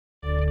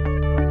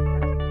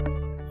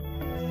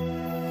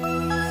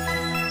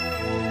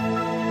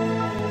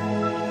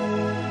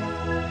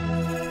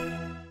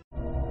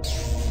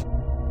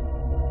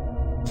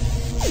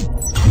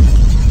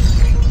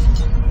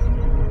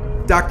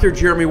Dr.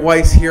 Jeremy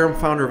Weisz here. I'm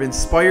founder of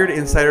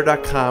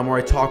InspiredInsider.com, where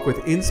I talk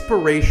with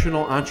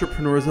inspirational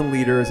entrepreneurs and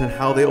leaders and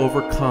how they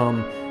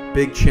overcome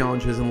big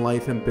challenges in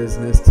life and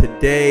business.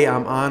 Today,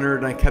 I'm honored,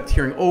 and I kept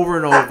hearing over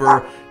and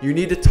over, you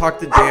need to talk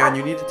to Dan,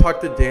 you need to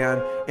talk to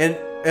Dan. And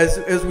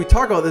as we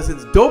talk about this,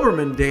 it's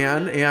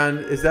DobermanDan, and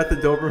is that the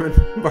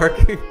Doberman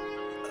barking?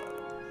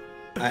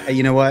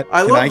 You know what?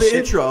 I love the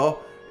intro.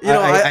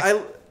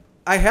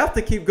 I have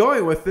to keep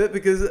going with it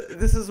because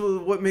this is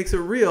what makes it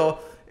real.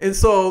 And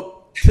so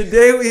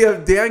today we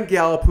have Dan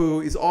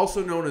Gallapoo. He's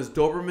also known as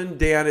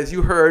DobermanDan, as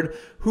you heard,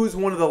 who's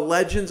one of the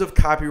legends of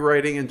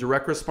copywriting and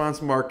direct response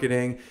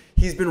marketing.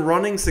 He's been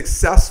running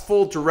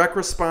successful direct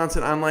response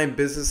and online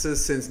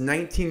businesses since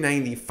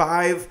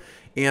 1995.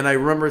 And I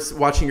remember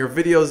watching your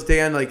videos,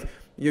 Dan. Like,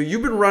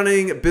 you've been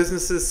running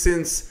businesses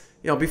since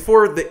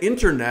before the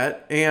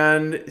internet,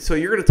 and so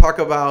you're going to talk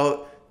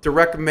about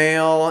direct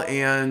mail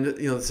and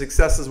the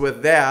successes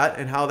with that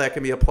and how that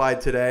can be applied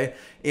today.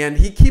 And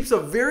he keeps a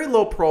very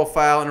low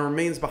profile and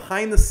remains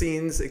behind the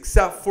scenes,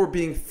 except for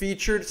being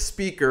featured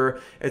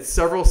speaker at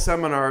several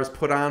seminars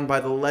put on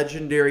by the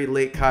legendary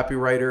late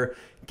copywriter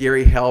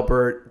Gary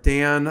Halbert.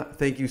 Dan,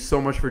 thank you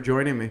so much for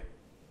joining me.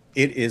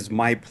 It is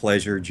my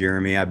pleasure,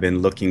 Jeremy. I've been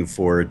looking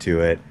forward to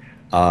it.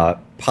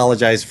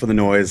 Apologize for the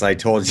noise. I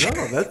told you.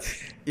 No,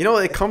 that's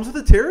it comes with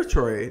the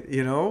territory.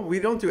 We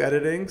don't do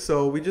editing,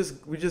 so we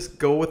just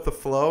go with the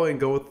flow and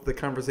go with the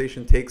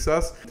conversation takes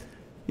us.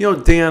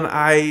 Dan,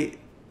 I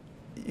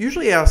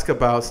usually ask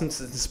about,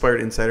 since it's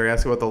Inspired Insider, I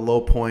ask about the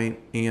low point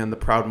and the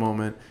proud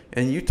moment.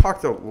 And you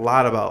talked a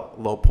lot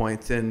about low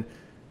points. And,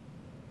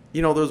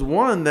 there's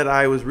one that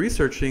I was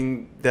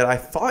researching that I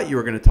thought you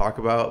were going to talk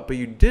about, but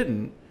you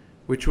didn't,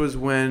 which was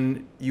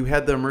when you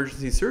had the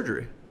emergency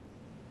surgery.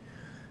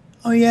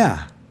 Oh,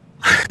 yeah.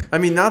 I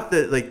mean, not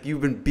that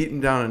you've been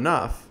beaten down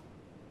enough,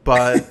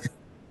 but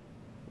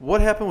what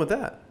happened with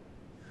that?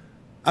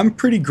 I'm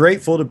pretty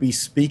grateful to be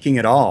speaking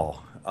at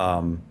all.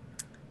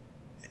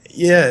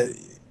 Yeah.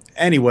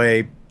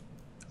 Anyway,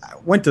 I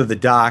went to the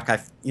doc.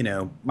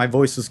 My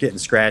voice was getting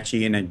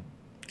scratchy, and I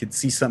could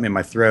see something in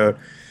my throat.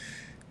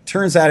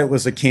 Turns out it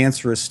was a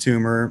cancerous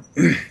tumor,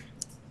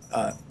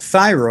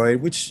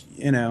 thyroid, which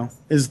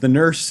as the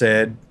nurse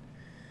said,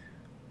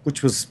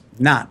 which was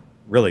not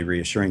really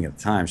reassuring at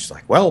the time. She's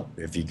like, well,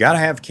 if you got to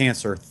have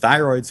cancer,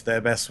 thyroid's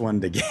the best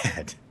one to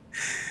get.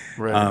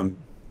 Right.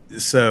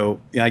 So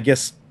I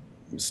guess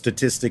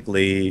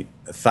statistically,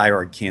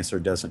 thyroid cancer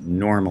doesn't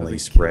normally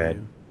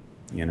spread,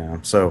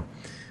 So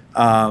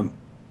I'm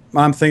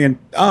thinking,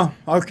 oh,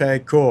 okay,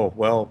 cool.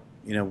 Well,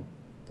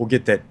 we'll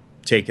get that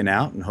taken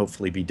out and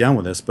hopefully be done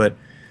with this. But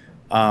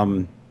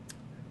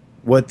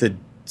what the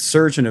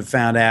surgeon had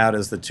found out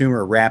is the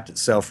tumor wrapped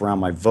itself around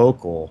my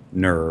vocal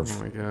nerve.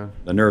 Oh my God.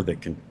 The nerve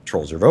that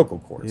controls your vocal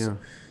cords. Yeah.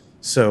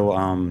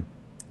 So,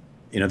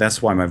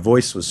 that's why my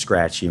voice was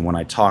scratchy. And when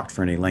I talked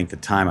for any length of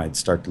time, I'd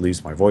start to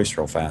lose my voice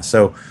real fast.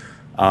 So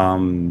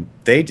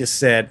they just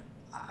said,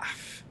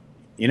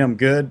 I'm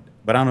good,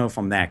 but I don't know if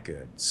I'm that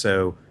good.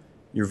 So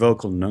your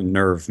vocal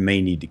nerve may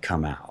need to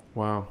come out.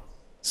 Wow.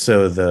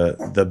 So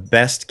the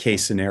best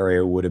case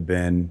scenario would have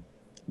been,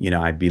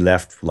 I'd be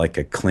left like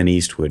a Clint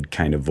Eastwood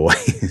kind of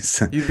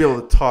voice. You'd be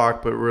able to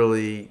talk, but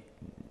really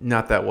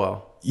not that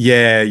well.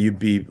 Yeah,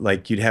 you'd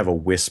have a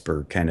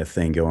whisper kind of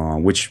thing going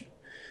on, which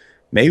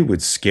maybe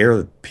would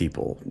scare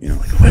people.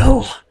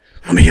 Well,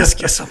 let me ask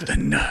you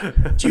something.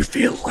 Do you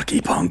feel lucky,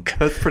 punk?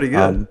 That's pretty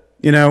good.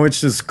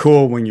 Which is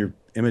cool when you're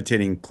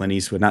imitating Clint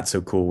Eastwood. Not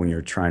so cool when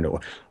you're trying to,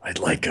 I'd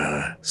like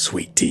a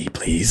sweet tea,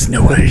 please.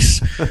 No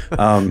ice.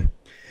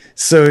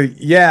 So,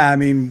 yeah,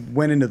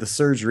 went into the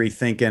surgery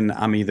thinking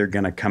I'm either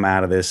going to come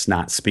out of this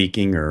not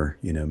speaking or,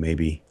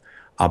 maybe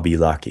I'll be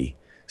lucky.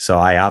 So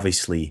I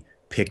obviously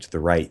picked the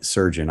right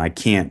surgeon. I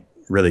can't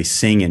really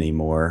sing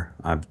anymore.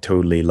 I've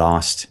totally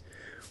lost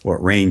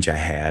what range I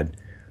had.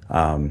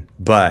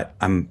 But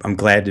I'm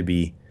glad to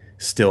be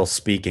still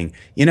speaking.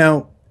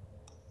 I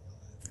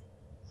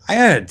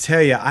got to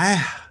tell you,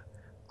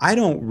 I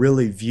don't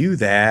really view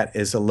that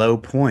as a low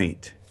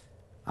point.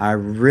 I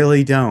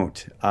really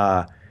don't.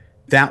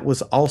 That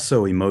was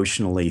also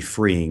emotionally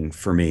freeing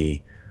for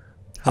me.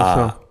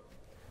 How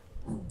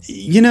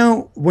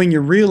so? When you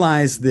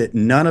realize that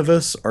none of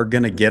us are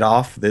going to get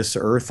off this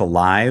earth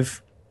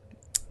alive,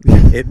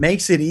 it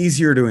makes it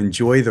easier to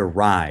enjoy the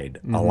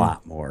ride a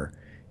lot more.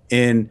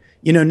 And,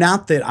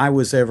 not that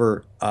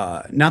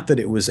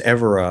it was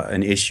ever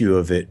an issue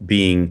of it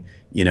being,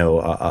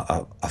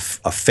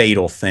 a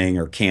fatal thing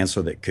or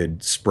cancer that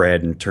could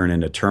spread and turn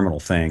into a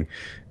terminal thing.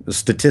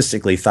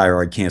 Statistically,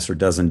 thyroid cancer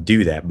doesn't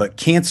do that, but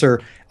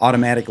cancer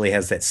automatically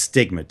has that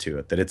stigma to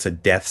it that it's a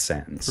death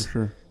sentence. For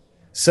sure.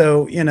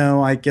 So,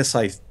 I guess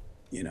I,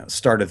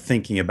 started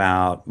thinking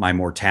about my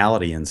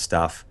mortality and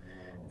stuff,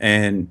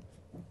 and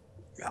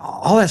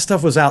all that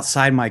stuff was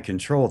outside my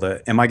control.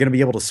 Am I going to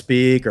be able to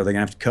speak? Or are they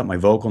going to have to cut my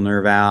vocal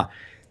nerve out?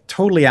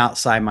 Totally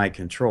outside my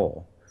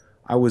control.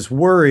 I was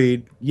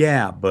worried,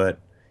 yeah, but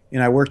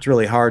I worked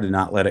really hard to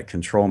not let it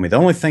control me. The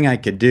only thing I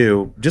could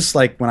do, just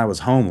like when I was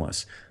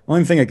homeless, the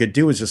only thing I could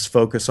do was just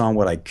focus on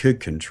what I could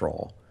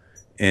control.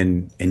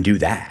 and do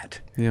that.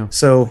 Yeah.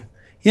 So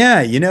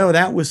yeah, you know,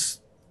 that was,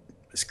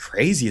 as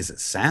crazy as it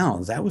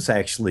sounds, that was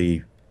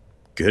actually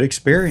good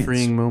experience.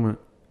 Freeing moment.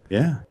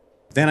 Yeah.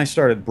 Then I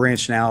started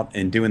branching out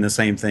and doing the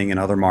same thing in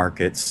other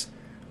markets,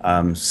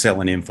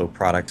 selling info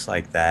products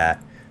like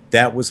that.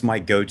 That was my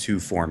go-to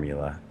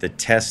formula, the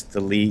test,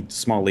 the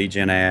small lead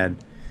gen ad.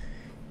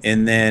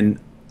 And then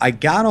I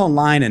got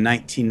online in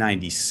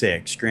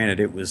 1996. Granted,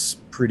 it was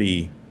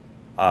pretty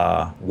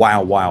wild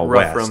Rough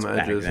west around the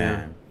back edges,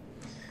 then.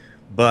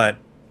 But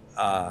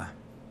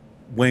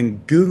when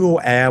Google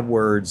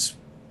AdWords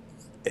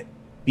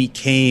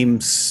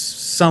became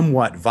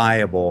somewhat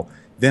viable,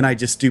 then I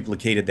just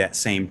duplicated that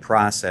same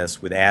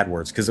process with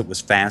AdWords because it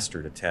was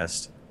faster to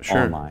test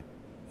online.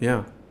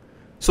 Yeah.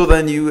 So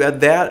then you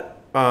had that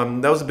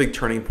was a big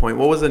turning point.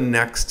 What was the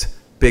next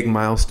big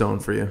milestone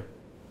for you?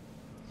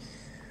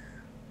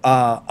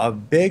 A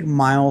big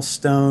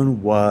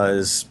milestone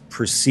was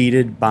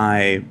preceded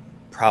by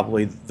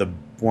probably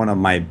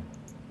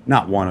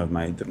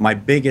my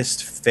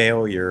biggest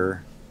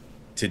failure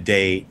to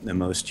date, the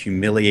most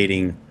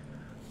humiliating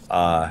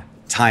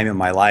time in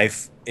my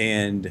life.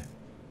 And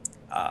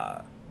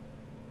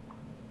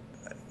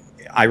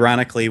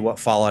ironically, what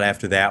followed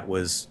after that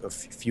was a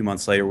few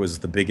months later was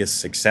the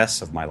biggest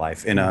success of my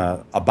life in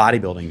a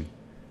bodybuilding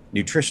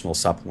nutritional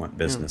supplement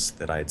business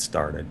that I had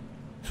started.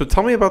 So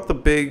tell me about the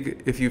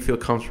big, if you feel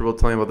comfortable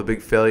telling about the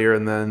big failure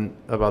and then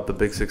about the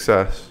big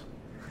success.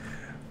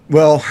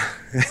 Well,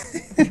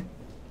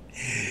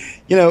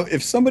 you know, I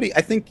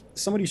think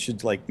somebody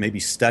should like maybe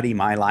study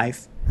my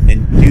life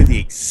and do the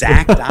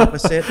exact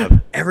opposite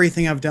of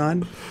everything I've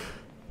done.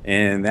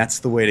 And that's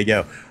the way to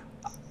go.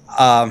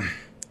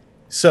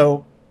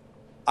 So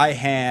I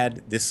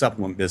had this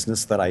supplement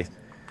business that I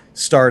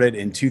started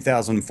in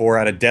 2004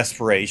 out of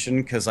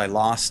desperation because I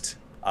lost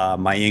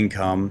my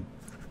income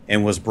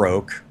and was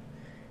broke.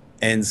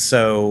 And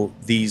so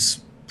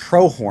these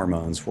pro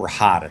hormones were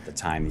hot at the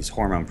time, these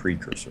hormone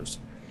precursors.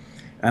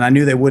 And I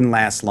knew they wouldn't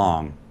last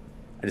long.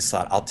 I just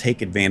thought, I'll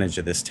take advantage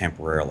of this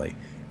temporarily.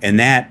 And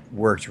that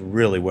worked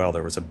really well.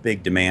 There was a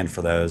big demand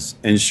for those.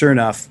 And sure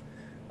enough,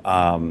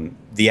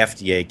 the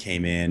FDA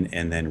came in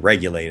and then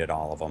regulated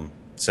all of them.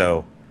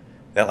 So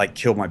that like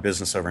killed my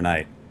business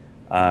overnight.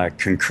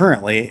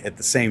 Concurrently, at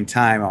the same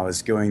time, I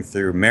was going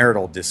through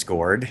marital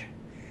discord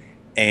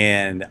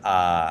and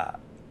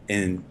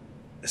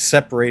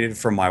separated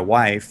from my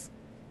wife.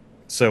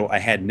 So I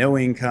had no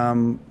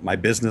income. My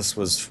business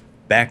was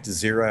back to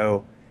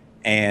zero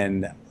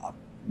and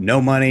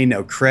no money,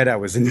 no credit. I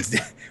was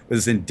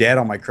in debt.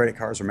 All my credit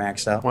cards were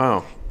maxed out.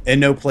 Wow.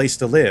 And no place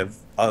to live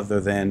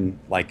other than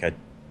like a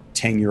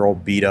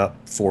 10-year-old beat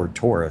up Ford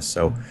Taurus.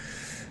 So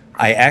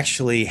I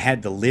actually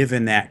had to live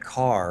in that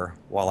car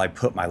while I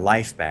put my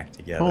life back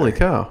together. Holy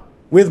cow.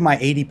 With my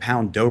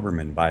 80-pound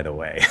Doberman, by the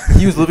way.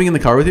 He was living in the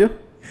car with you?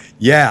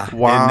 Yeah.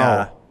 Wow.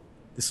 And,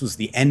 this was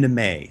the end of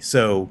May.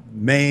 So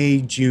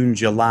May, June,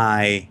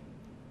 July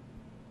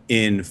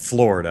in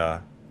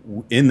Florida,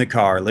 in the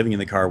car, living in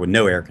the car with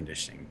no air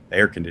conditioning. The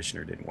air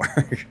conditioner didn't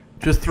work.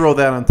 Just throw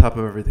that on top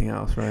of everything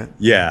else, right?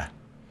 Yeah.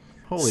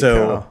 Holy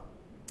cow.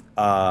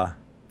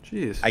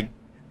 Jeez. I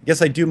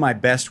guess I do my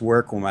best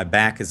work when my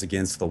back is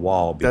against the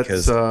wall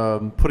because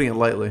that's putting it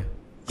lightly.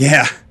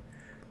 Yeah.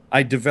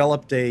 I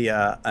developed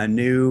a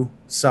new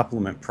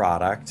supplement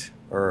product,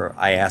 or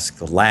I asked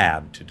the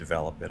lab to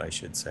develop it, I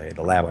should say,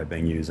 the lab I've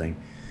been using.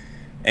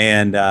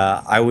 And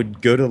I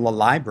would go to the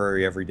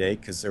library every day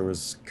because there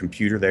was a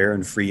computer there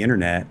and free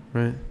internet.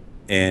 Right.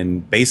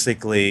 And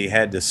basically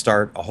had to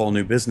start a whole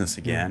new business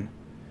again.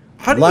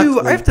 How do you,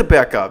 I have to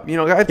back up,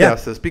 I have to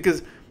ask this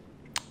because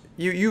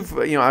you've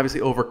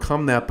obviously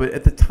overcome that, but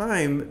at the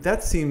time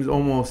that seems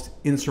almost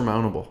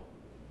insurmountable.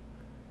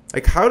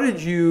 Like, how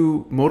did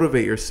you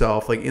motivate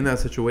yourself, like in that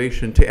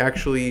situation, to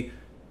actually,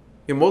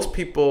 most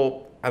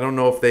people, I don't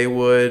know if they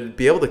would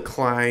be able to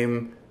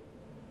climb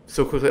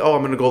so quickly. Oh,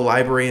 I'm going to go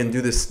library and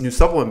do this new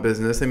supplement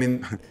business. I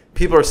mean,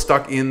 people are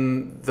stuck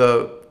in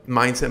the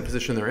mindset and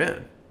position they're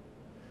in.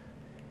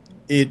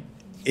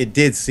 It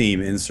did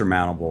seem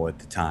insurmountable at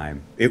the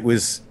time. It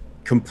was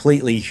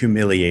completely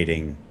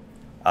humiliating.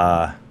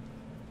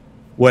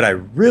 What I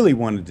really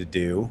wanted to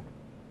do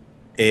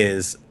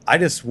is I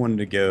just wanted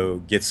to go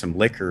get some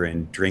liquor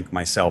and drink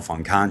myself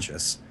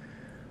unconscious.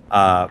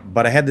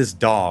 But I had this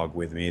dog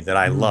with me that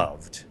I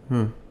loved,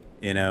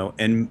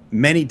 and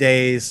many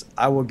days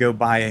I would go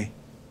buy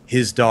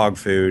his dog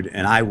food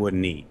and I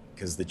wouldn't eat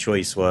because the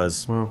choice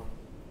was,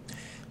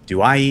 do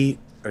I eat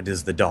or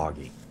does the dog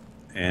eat?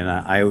 And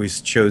I always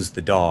chose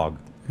the dog,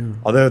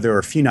 although there were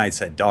a few nights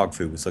that dog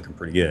food was looking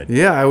pretty good.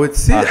 Yeah, I would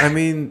see it. I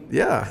mean,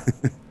 yeah.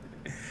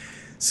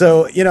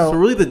 So, So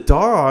really the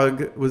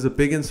dog was a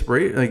big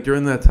inspiration, like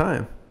during that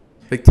time,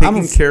 like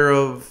taking care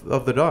of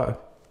the dog.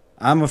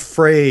 I'm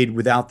afraid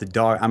without the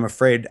dog, I'm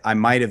afraid I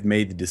might have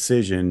made the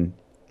decision,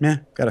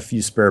 got a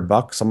few spare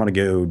bucks. I'm going to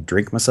go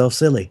drink myself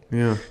silly.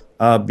 Yeah.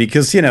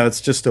 Because,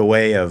 it's just a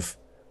way of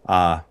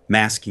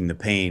masking the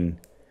pain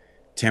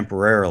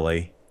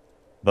temporarily.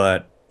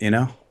 But,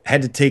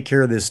 had to take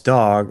care of this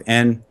dog.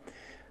 And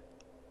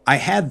I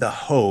had the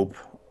hope.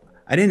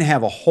 I didn't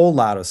have a whole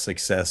lot of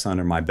success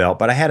under my belt,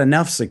 but I had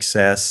enough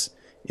success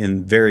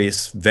in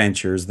various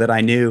ventures that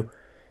I knew,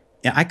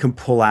 yeah, I can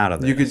pull out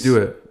of this. You could do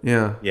it.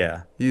 Yeah.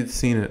 Yeah. You'd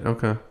seen it.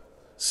 Okay.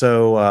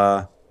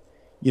 So,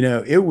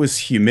 it was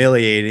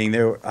humiliating.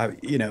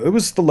 It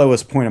was the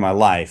lowest point of my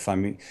life. I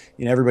mean,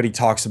 everybody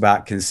talks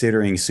about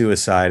considering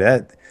suicide.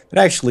 That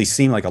actually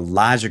seemed like a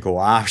logical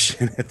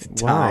option at the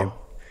time. Wow.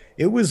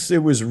 It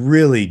was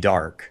really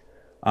dark.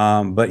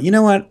 But you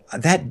know what?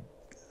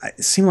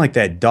 It seemed like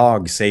that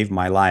dog saved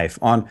my life.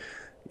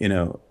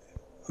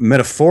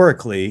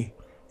 Metaphorically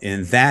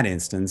in that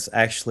instance,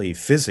 actually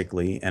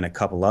physically in a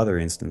couple other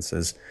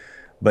instances.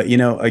 But,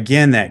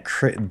 again, that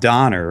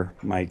Donner,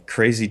 my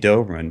crazy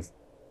Doberman,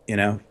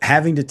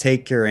 having to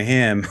take care of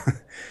him,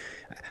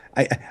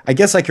 I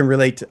guess I can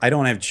relate to, I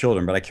don't have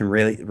children, but I can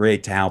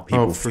relate to how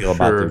people feel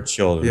about their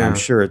children. Yeah. I'm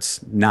sure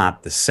it's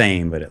not the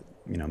same, but it,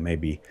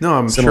 maybe. No,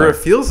 I'm similar. sure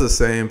it feels the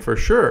same for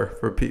sure.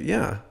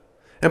 Yeah.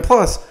 And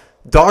plus,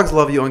 dogs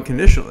love you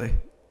unconditionally.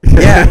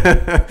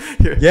 Yeah.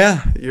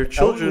 Your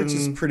children, which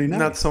is pretty nice.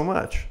 Not so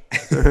much.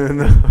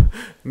 No,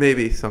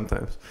 maybe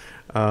sometimes.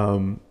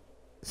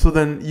 So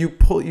then you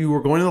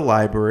were going to the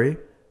library,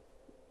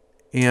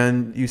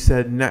 and you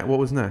said, what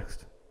was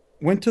next?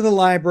 Went to the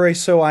library,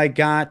 so I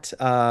got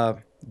a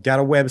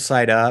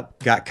website up,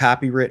 got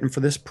copy written for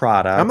this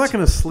product. I'm not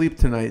going to sleep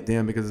tonight,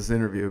 Dan, because of this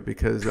interview,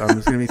 because I'm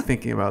just going to be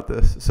thinking about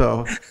this.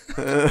 So,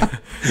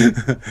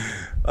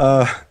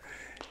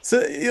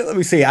 let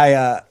me see.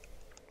 I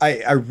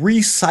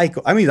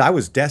recycle. I mean, I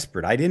was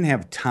desperate. I didn't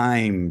have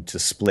time to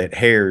split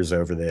hairs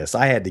over this.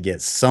 I had to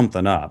get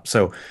something up.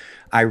 So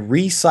I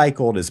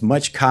recycled as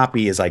much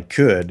copy as I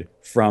could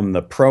from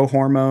the Pro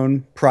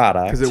Hormone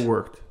product. Because it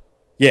worked.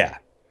 Yeah.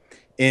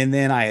 And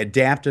then I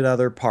adapted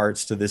other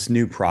parts to this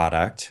new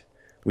product,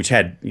 which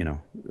had,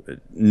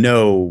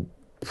 no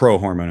Pro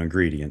Hormone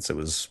ingredients. It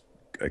was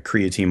a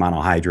creatine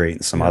monohydrate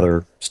and some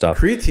other stuff.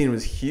 Creatine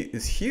is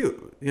huge.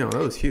 That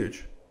was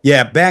huge.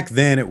 Yeah, back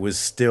then it was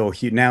still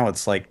huge. Now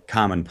it's like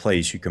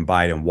commonplace. You can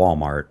buy it in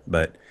Walmart.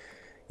 But,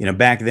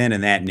 back then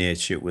in that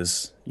niche, it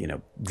was,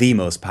 the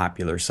most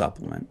popular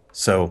supplement.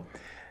 So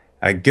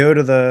I go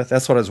to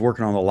that's what I was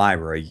working on in the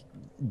library,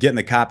 getting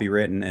the copy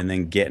written and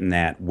then getting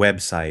that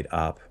website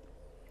up.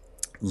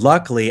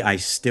 Luckily, I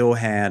still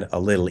had a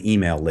little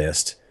email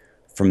list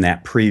from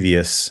that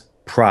previous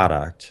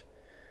product.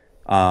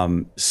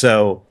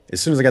 So as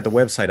soon as I got the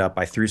website up,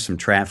 I threw some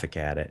traffic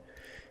at it.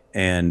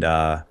 And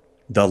the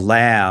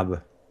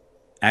lab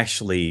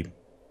actually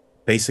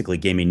basically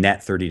gave me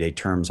net 30-day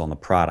terms on the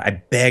product.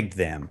 I begged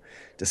them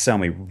to sell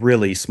me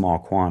really small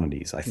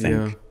quantities, I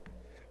think,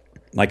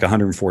 like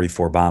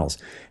 144 bottles.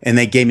 And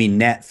they gave me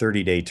net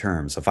 30-day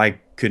terms. If I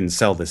couldn't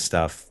sell this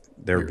stuff,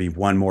 there would be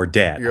one more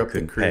debt I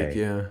couldn't pay.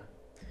 Yeah.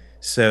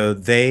 So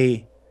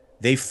they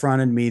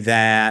fronted me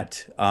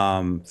that,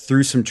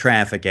 threw some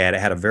traffic at it,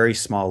 had a very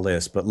small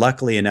list, but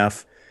luckily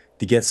enough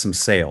to get some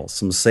sales.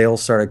 Some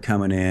sales started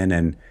coming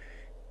in,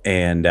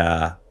 and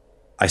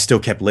I still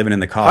kept living in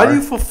the car. How do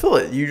you fulfill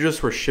it? You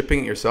just were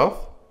shipping it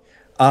yourself?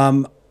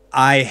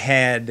 I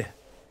had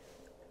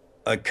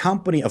a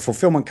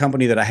fulfillment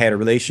company that I had a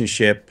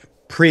relationship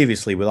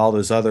previously with all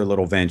those other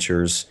little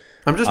ventures.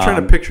 I'm just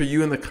trying to picture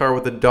you in the car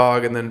with a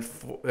dog and then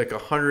like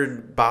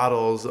 100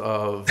 bottles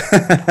of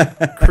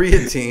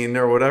creatine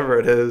or whatever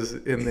it is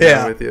in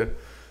there with you.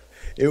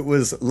 It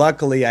was,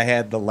 luckily I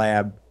had the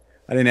lab.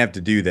 I didn't have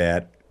to do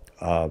that.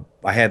 I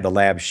had the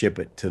lab ship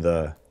it to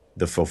the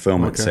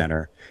fulfillment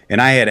center. And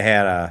I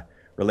had a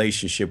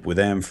relationship with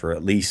them for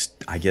at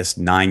least, I guess,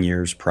 9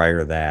 years prior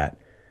to that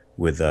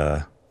with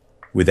all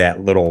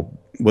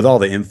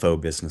the info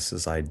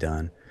businesses I'd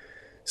done.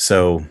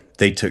 So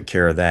they took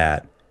care of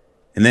that.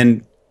 And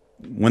then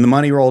when the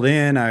money rolled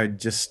in, I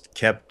just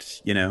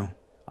kept,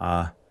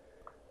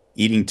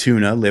 eating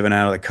tuna, living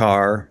out of the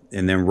car,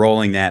 and then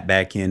rolling that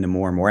back into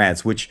more and more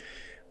ads, which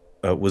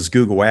was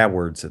Google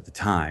AdWords at the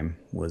time.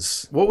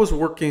 What was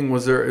working?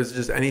 Is it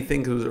just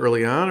anything that was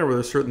early on, or were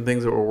there certain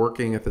things that were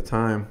working at the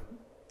time?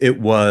 It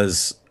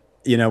was,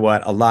 a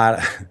lot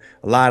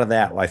of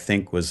that I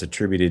think was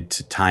attributed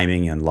to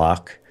timing and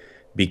luck,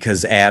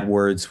 because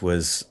AdWords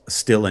was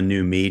still a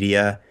new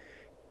media.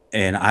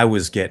 And I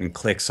was getting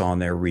clicks on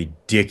there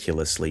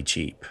ridiculously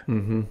cheap.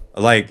 Mm-hmm.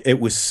 Like, it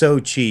was so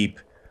cheap,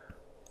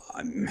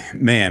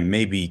 man,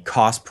 maybe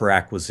cost per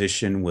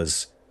acquisition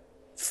was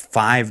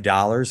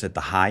 $5 at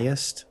the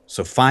highest.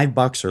 So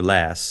 $5 or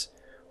less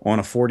on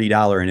a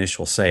 $40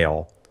 initial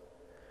sale,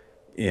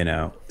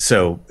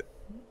 So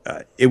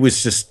it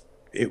was just,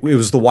 it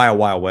was the wild,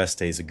 wild west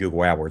days of Google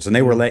AdWords. And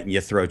they were letting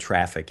you throw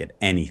traffic at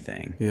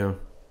anything. Yeah.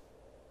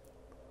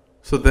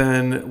 So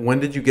then when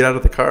did you get out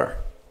of the car?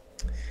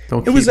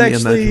 Don't keep me in the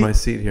edge of my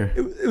seat here.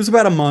 It was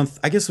about a month.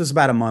 I guess it was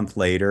about a month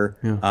later.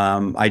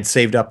 Yeah. I'd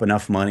saved up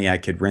enough money I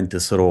could rent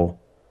this little,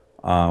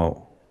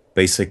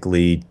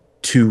 basically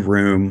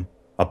 2-room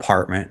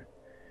apartment,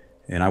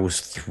 and I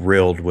was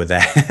thrilled with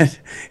that.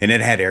 And it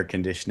had air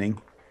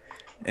conditioning,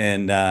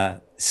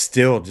 and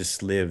still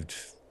just lived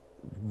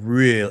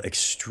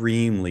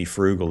extremely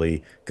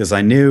frugally, because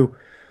I knew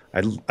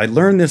I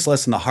learned this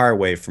lesson the hard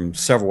way from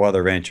several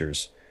other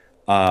ventures.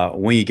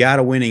 When you got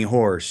a winning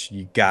horse,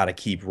 you got to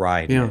keep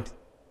riding it.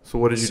 So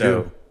what did you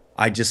do?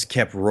 I just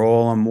kept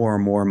rolling more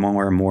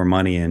and more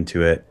money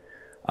into it.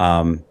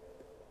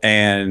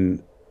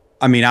 And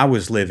I mean, I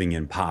was living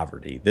in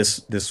poverty.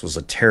 This was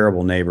a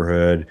terrible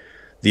neighborhood.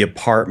 The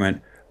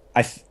apartment,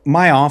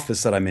 my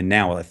office that I'm in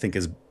now, I think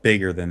is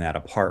bigger than that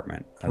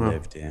apartment I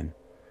lived in.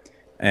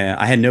 And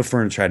I had no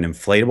furniture. I had an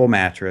inflatable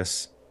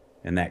mattress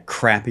and that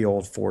crappy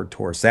old Ford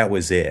Taurus. That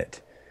was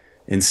it.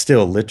 And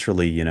still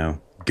literally, you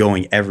know,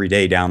 going every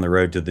day down the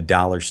road to the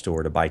dollar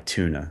store to buy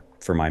tuna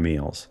for my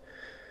meals.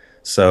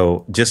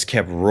 So just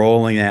kept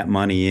rolling that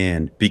money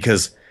in,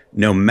 because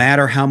no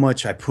matter how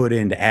much I put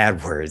into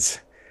AdWords,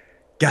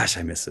 gosh,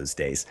 I miss those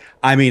days.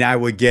 I mean, I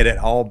would get it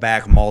all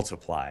back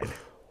multiplied.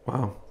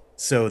 Wow.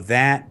 So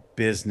that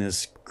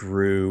business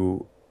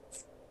grew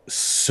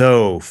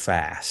so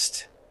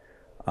fast.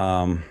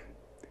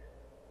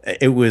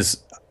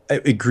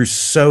 It grew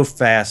so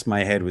fast,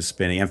 my head was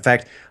spinning. In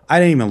fact, I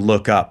didn't even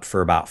look up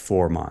for about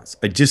 4 months.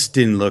 I just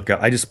didn't look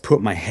up. I just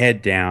put my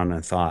head down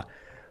and thought,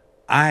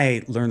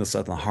 I learned this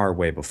the hard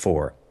way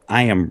before.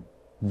 I am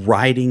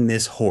riding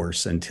this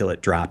horse until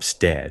it drops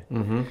dead.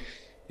 Mm-hmm.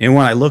 And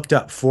when I looked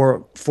up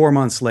 4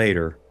 months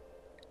later,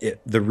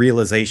 the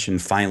realization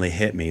finally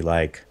hit me,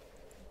 like,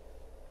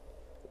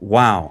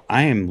 wow,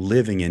 I am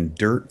living in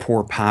dirt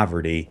poor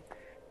poverty,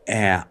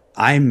 and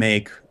I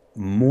make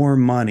more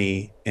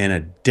money in a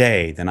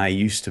day than I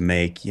used to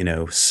make, you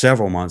know,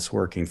 several months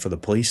working for the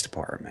police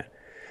department.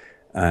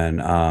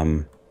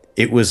 And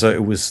it was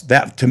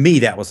that, to me,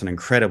 that was an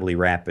incredibly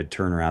rapid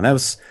turnaround.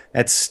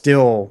 That's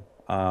still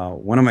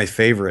one of my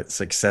favorite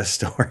success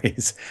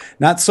stories.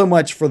 Not so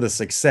much for the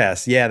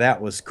success. Yeah,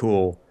 that was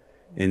cool.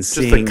 And just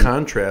the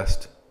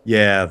contrast.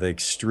 Yeah, the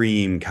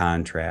extreme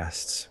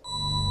contrasts.